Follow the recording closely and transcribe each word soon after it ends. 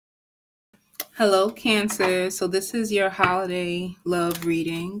Hello, Cancer. So this is your holiday love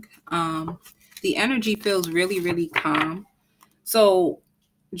reading. The energy feels really, really calm. So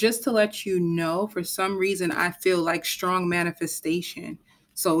just to let you know, for some reason, I feel like strong manifestation.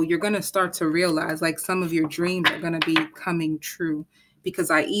 So you're going to start to realize like some of your dreams are going to be coming true because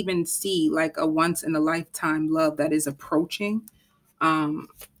I even see like a once in a lifetime love that is approaching. Let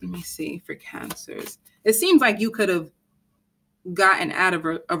me see for cancers. It seems like you could have gotten out of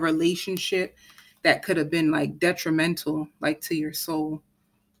a relationship that could have been like detrimental like to your soul.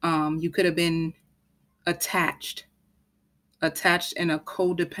 You could have been attached attached in a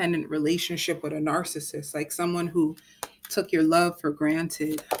codependent relationship with a narcissist, like someone who took your love for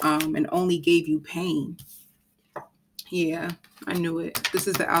granted, and only gave you pain. Yeah, I knew it. This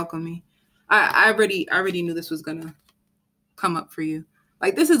is the alchemy. I already knew this was gonna come up for you.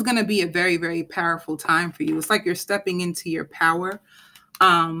 Like this is gonna be a very, very powerful time for you. It's like you're stepping into your power.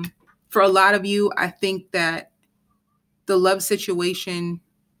 Um, for a lot of you, I think that the love situation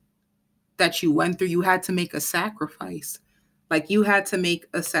that you went through, you had to make a sacrifice. Like you had to make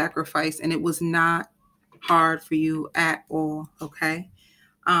a sacrifice, and it was not hard for you at all. Okay.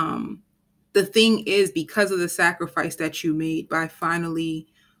 Um, the thing is, because of the sacrifice that you made by finally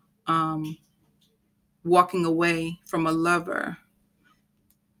um, walking away from a lover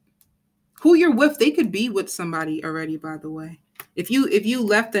who you're with, they could be with somebody already, by the way. If you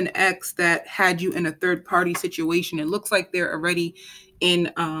left an ex that had you in a third party situation, it looks like they're already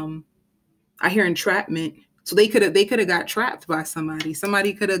in I hear entrapment. So they could have got trapped by somebody.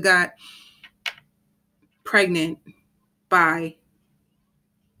 Somebody could have got pregnant by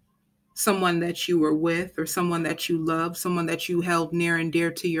someone that you were with or someone that you loved, someone that you held near and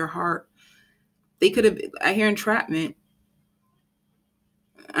dear to your heart. They could have, I hear entrapment.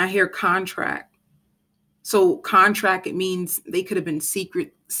 I hear contract. So contract, it means they could have been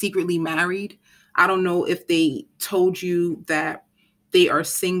secretly married. I don't know if they told you that they are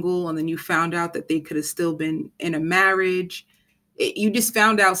single and then you found out that they could have still been in a marriage. You just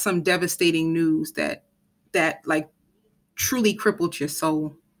found out some devastating news that like truly crippled your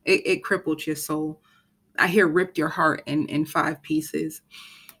soul. It crippled your soul. I hear ripped your heart in five pieces.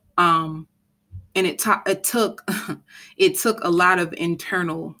 Um, and it took it took a lot of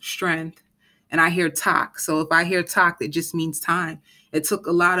internal strength. And I hear talk. So if I hear talk, it just means time. It took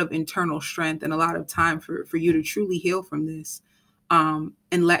a lot of internal strength and a lot of time for you to truly heal from this, and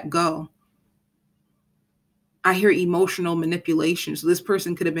let go. I hear emotional manipulation. So this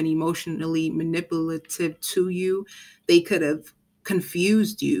person could have been emotionally manipulative to you. They could have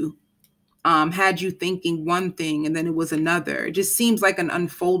confused you, had you thinking one thing and then it was another. It just seems like an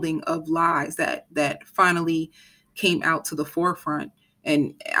unfolding of lies that finally came out to the forefront.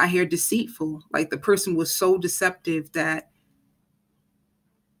 And I hear deceitful. Like the person was so deceptive that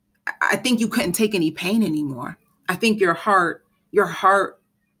I think you couldn't take any pain anymore. I think your heart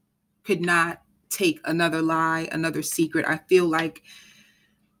could not take another lie, another secret. I feel like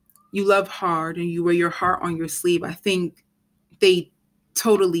you love hard and you wear your heart on your sleeve. I think they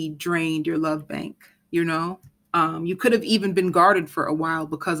totally drained your love bank, you know? You could have even been guarded for a while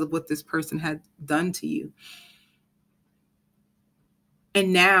because of what this person had done to you.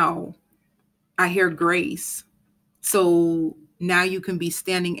 And now I hear grace. So now you can be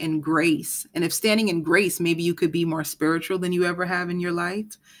standing in grace. And if standing in grace, maybe you could be more spiritual than you ever have in your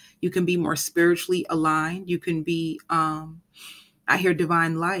life. You can be more spiritually aligned. You can be, I hear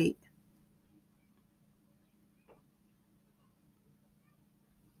divine light.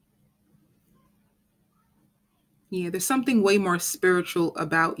 Yeah, there's something way more spiritual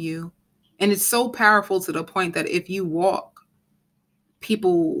about you. And it's so powerful to the point that if you walk,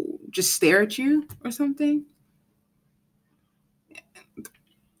 people just stare at you or something.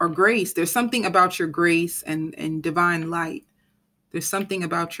 Or grace. There's something about your grace and divine light. There's something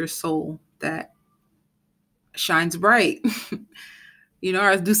about your soul that shines bright.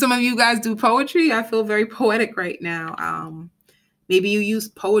 Do some of you guys do poetry? I feel very poetic right now. Maybe you use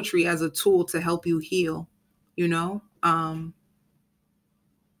poetry as a tool to help you heal, you know? I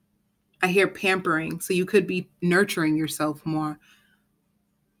hear pampering. So you could be nurturing yourself more.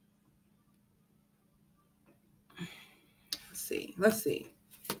 Let's see.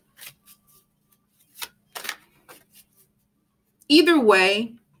 Either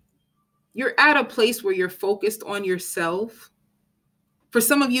way, you're at a place where you're focused on yourself. For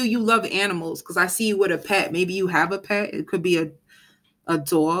some of you, you love animals because I see you with a pet. Maybe you have a pet. It could be a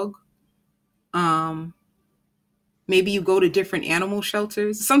dog. Um, Maybe you go to different animal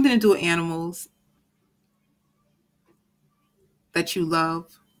shelters. Something to do with animals that you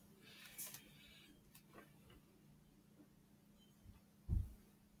love.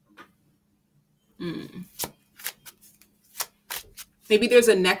 Mm. Maybe there's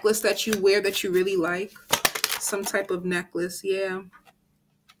a necklace that you wear that you really like. Some type of necklace. Yeah.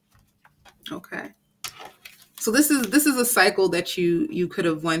 Okay. So this is a cycle that you could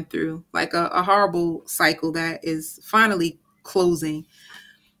have went through, like a horrible cycle that is finally closing.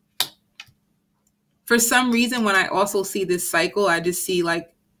 For some reason, when I also see this cycle, I just see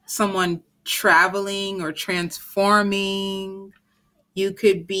like someone traveling or transforming. You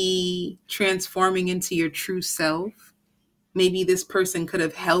could be transforming into your true self. Maybe this person could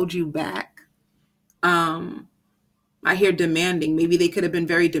have held you back. Um, I hear demanding. Maybe they could have been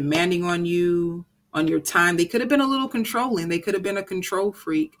very demanding on you, on your time. They could have been a little controlling. They could have been a control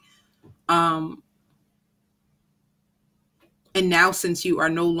freak. Um, and now, since you are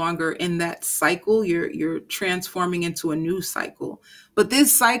no longer in that cycle, you're transforming into a new cycle. But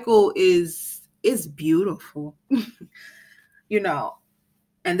this cycle is beautiful, you know.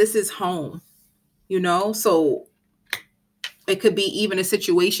 And this is home, you know. So it could be even a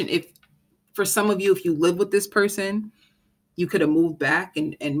situation, if for some of you, if you live with this person, you could have moved back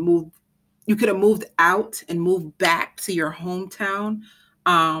and moved. You could have moved out and moved back to your hometown.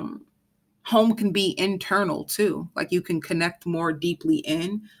 Home can be internal too. Like you can connect more deeply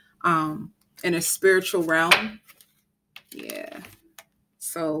in a spiritual realm. Yeah.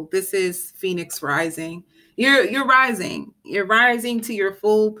 So this is Phoenix rising. You're rising. You're rising to your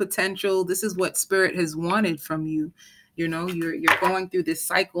full potential. This is what spirit has wanted from you. You know, you're going through this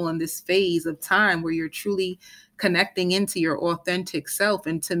cycle and this phase of time where you're truly connecting into your authentic self.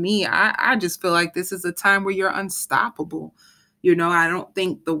 And to me, I just feel like this is a time where you're unstoppable. You know, I don't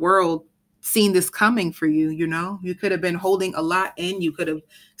think the world seen this coming for you. You know, you could have been holding a lot in. You could have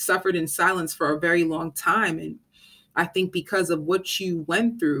suffered in silence for a very long time. And I think because of what you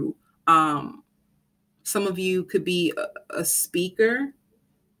went through, some of you could be a speaker.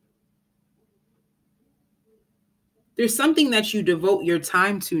 There's something that you devote your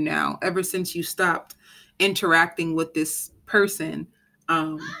time to now, ever since you stopped interacting with this person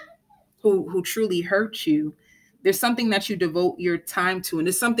who truly hurt you. There's something that you devote your time to, and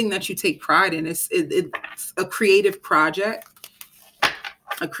it's something that you take pride in. It's a creative project,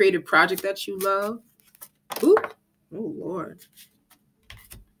 that you love. Ooh, oh Lord.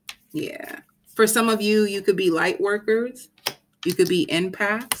 Yeah. For some of you, you could be light workers. You could be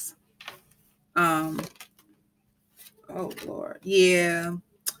empaths. Oh Lord. Yeah.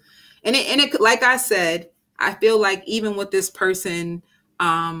 And it like I said, I feel like even with this person,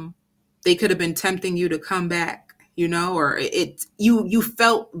 they could have been tempting you to come back, you know, or you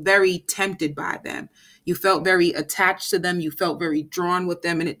felt very tempted by them. You felt very attached to them. You felt very drawn with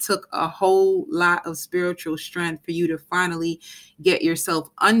them. And it took a whole lot of spiritual strength for you to finally get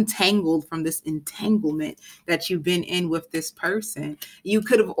yourself untangled from this entanglement that you've been in with this person. You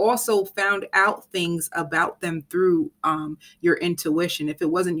could have also found out things about them through your intuition. If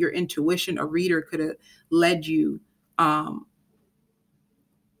it wasn't your intuition, a reader could have led you.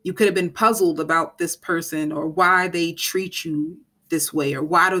 You could have been puzzled about this person or why they treat you this way, or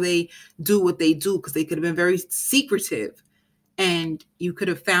why do they do what they do, because they could have been very secretive, and you could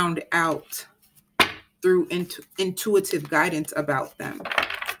have found out through intuitive guidance about them.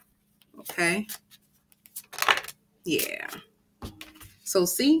 Okay. Yeah. So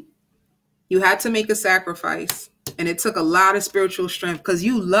see, you had to make a sacrifice, and it took a lot of spiritual strength because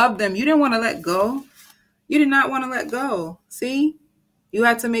you loved them. You didn't want to let go. You did not want to let go. See, you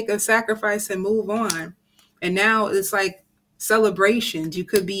had to make a sacrifice and move on. And now it's like celebrations. You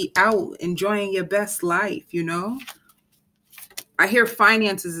could be out enjoying your best life, you know? I hear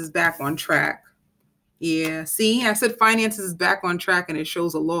finances is back on track. Yeah. See, I said finances is back on track, and it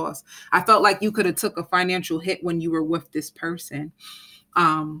shows a loss. I felt like you could have took a financial hit when you were with this person.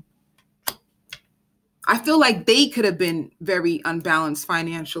 I feel like they could have been very unbalanced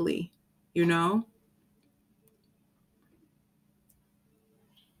financially, you know?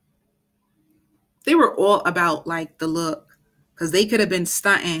 They were all about like the look, because they could have been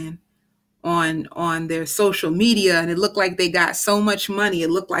stunting on their social media, and it looked like they got so much money.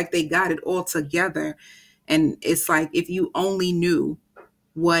 It looked like they got it all together. And it's like, if you only knew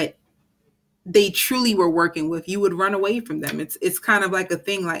what they truly were working with, you would run away from them. It's kind of like a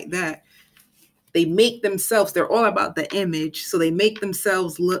thing like that. They make themselves, they're all about the image. So they make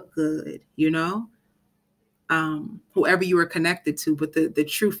themselves look good, you know? Whoever you were connected to. But the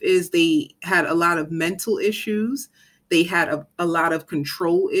truth is, they had a lot of mental issues. They had a lot of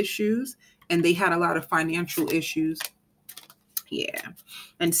control issues, and they had a lot of financial issues. Yeah.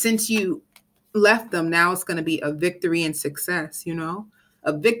 And since you left them, now it's going to be a victory and success, you know,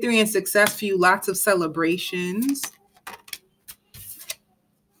 a victory and success for you. Lots of celebrations.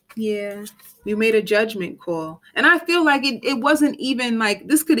 Yeah. You made a judgment call. And I feel like it wasn't even like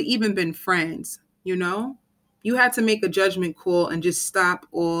this could have even been friends, you know? You had to make a judgment call and just stop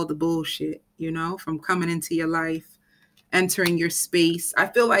all the bullshit, from coming into your life, entering your space. I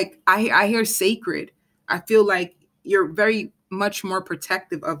feel like I hear sacred. I feel like you're very much more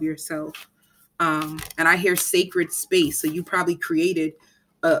protective of yourself. And I hear sacred space. So you probably created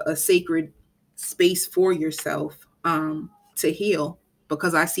a sacred space for yourself to heal,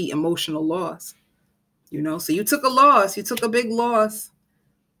 because I see emotional loss, So you took a loss. You took a big loss,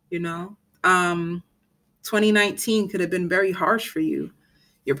 you know. 2019 could have been very harsh for you.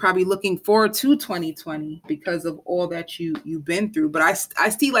 You're probably looking forward to 2020 because of all that you've been through. But I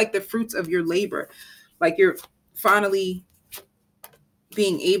see like the fruits of your labor. Like you're finally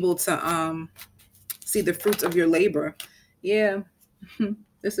being able to see the fruits of your labor. Yeah.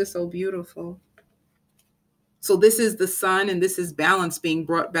 This is so beautiful. So this is the sun and this is balance being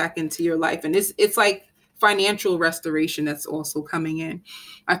brought back into your life. And it's like financial restoration that's also coming in.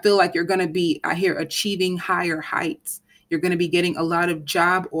 I feel like you're going to be, I hear, achieving higher heights. You're going to be getting a lot of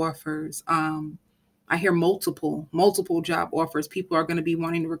job offers. I hear multiple job offers. People are going to be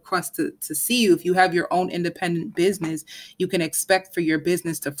wanting to request to see you. If you have your own independent business, you can expect for your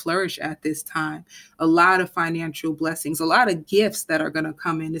business to flourish at this time. A lot of financial blessings, a lot of gifts that are going to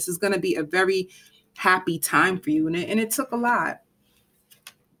come in. This is going to be a very happy time for you. And it took a lot.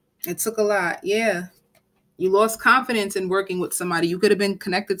 It took a lot. Yeah. You lost confidence in working with somebody. You could have been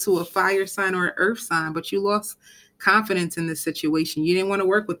connected to a fire sign or an earth sign, but you lost confidence in this situation. You didn't want to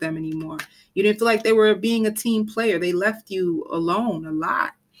work with them anymore. You didn't feel like they were being a team player. They left you alone a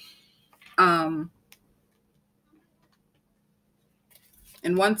lot. And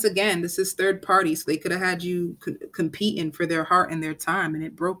once again, this is third party. So they could have had you competing for their heart and their time, and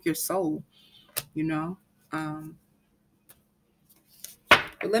it broke your soul, But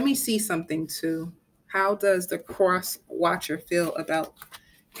let me see something too. How does the cross watcher feel about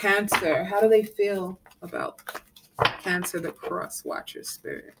Cancer? How do they feel about Cancer, the cross watcher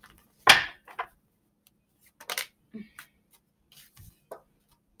spirit?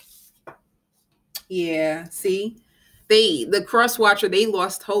 Yeah, see? The cross watcher, they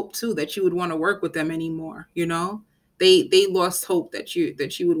lost hope too that you would want to work with them anymore, They lost hope that you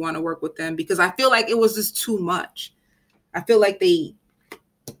would want to work with them, because I feel like it was just too much. I feel like they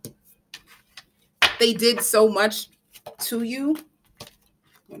did so much to you.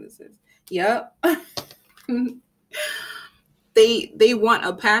 What is this? Yep. They want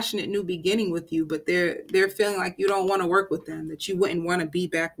a passionate new beginning with you, but they're feeling like you don't want to work with them, that you wouldn't want to be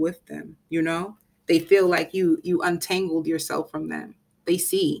back with them, They feel like you untangled yourself from them. They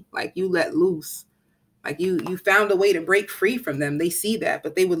see like you let loose. Like you found a way to break free from them. They see that,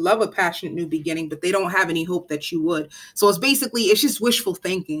 but they would love a passionate new beginning, but they don't have any hope that you would. So it's just wishful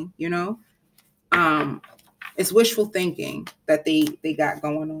thinking, It's wishful thinking that they got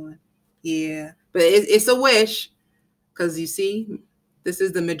going on. Yeah, but it's a wish, because you see, this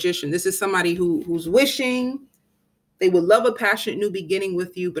is the magician. This is somebody who's wishing they would love a passionate new beginning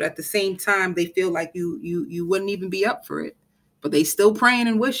with you, but at the same time, they feel like you wouldn't even be up for it. But they still praying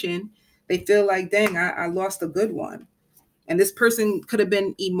and wishing. They feel like, dang, I lost a good one. And this person could have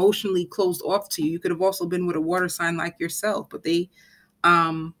been emotionally closed off to you. You could have also been with a water sign like yourself, but they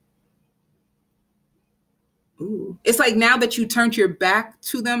it's like now that you turned your back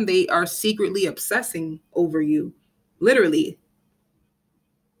to them, they are secretly obsessing over you, literally,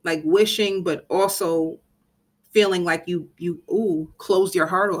 like wishing, but also feeling like you closed your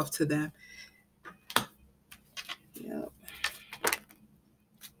heart off to them. Yep.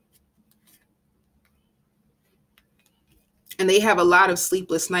 And they have a lot of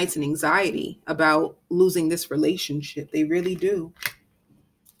sleepless nights and anxiety about losing this relationship. They really do.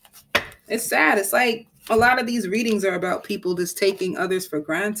 It's sad. It's like a lot of these readings are about people just taking others for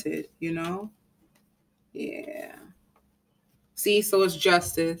granted, Yeah. See, so it's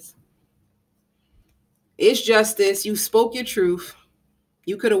justice. It's justice. You spoke your truth.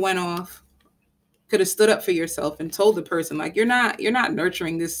 You could have went off, could have stood up for yourself and told the person, like, you're not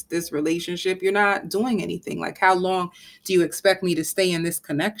nurturing this relationship. You're not doing anything. Like, how long do you expect me to stay in this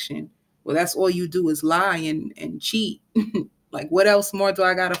connection? Well, that's all you do is lie and cheat. Like, what else more do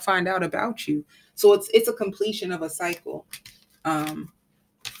I got to find out about you? So it's a completion of a cycle. It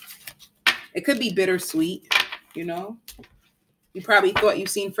could be bittersweet, You probably thought you've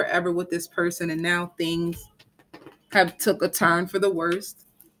seen forever with this person, and now things have took a turn for the worst.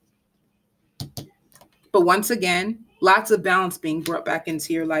 But once again, lots of balance being brought back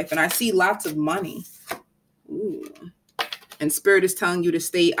into your life. And I see lots of money. Ooh. And Spirit is telling you to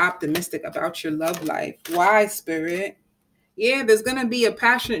stay optimistic about your love life. Why, Spirit? Yeah, there's going to be a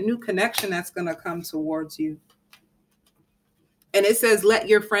passionate new connection that's going to come towards you. And it says, let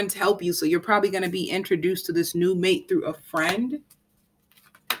your friends help you. So you're probably going to be introduced to this new mate through a friend.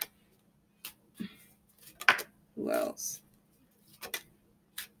 Who else?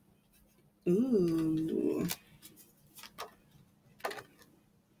 Ooh.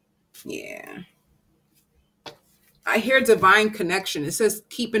 Yeah. I hear divine connection. It says,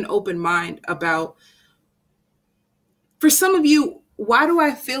 keep an open mind about, for some of you, why do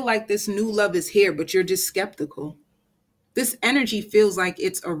I feel like this new love is here, but you're just skeptical? This energy feels like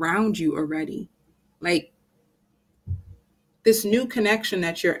it's around you already. Like this new connection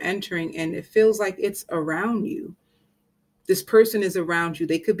that you're entering in, it feels like it's around you. This person is around you.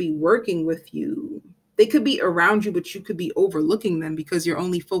 They could be working with you. They could be around you, but you could be overlooking them because you're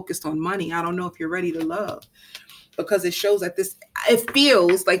only focused on money. I don't know if you're ready to love, because it shows that it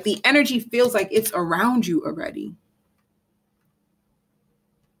feels like the energy feels like it's around you already.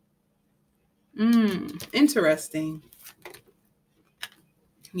 Interesting.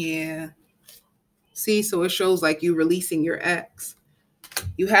 Yeah. See, so it shows like you releasing your ex.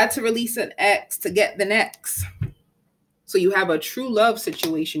 You had to release an ex to get the next. So you have a true love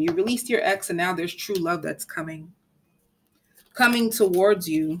situation. You released your ex and now there's true love that's coming towards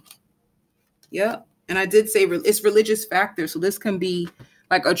you. Yep. And I did say it's religious factor. So this can be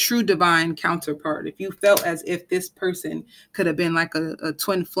like a true divine counterpart. If you felt as if this person could have been like a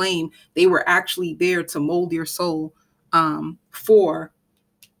twin flame, they were actually there to mold your soul for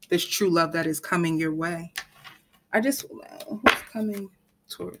this true love that is coming your way. Who's coming?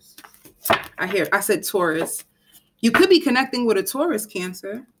 Taurus. I said Taurus. You could be connecting with a Taurus,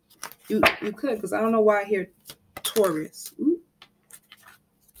 Cancer. You could, because I don't know why I hear Taurus.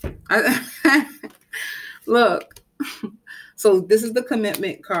 Look. So this is the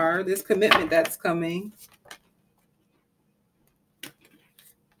commitment card. This commitment that's coming.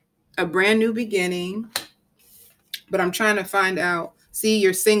 A brand new beginning. But I'm trying to find out. See,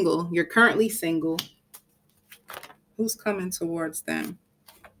 you're single. You're currently single. Who's coming towards them?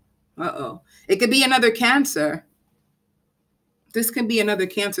 Uh-oh. It could be another Cancer. This can be another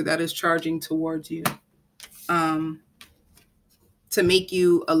Cancer that is charging towards you to make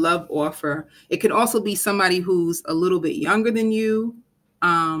you a love offer. It could also be somebody who's a little bit younger than you,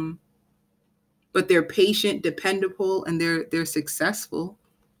 but they're patient, dependable, and they're successful,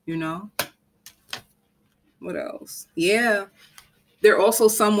 you know? What else? Yeah. They're also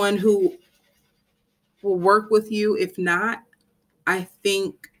someone who will work with you. If not, I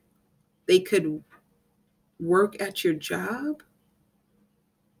think they could work at your job.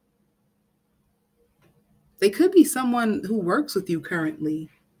 They could be someone who works with you currently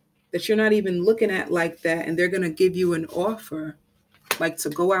that you're not even looking at like that, and they're going to give you an offer, like to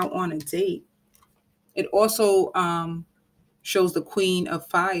go out on a date. It also shows the Queen of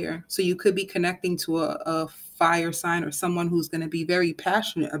Fire. So you could be connecting to a fire sign or someone who's going to be very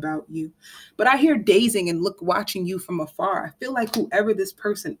passionate about you. But I hear dazing and watching you from afar. I feel like whoever this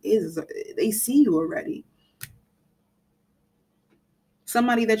person is, they see you already.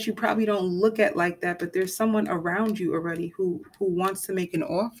 Somebody that you probably don't look at like that, but there's someone around you already who wants to make an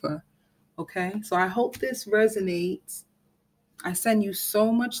offer. Okay, so I hope this resonates. I send you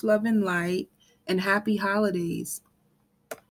so much love and light, and happy holidays.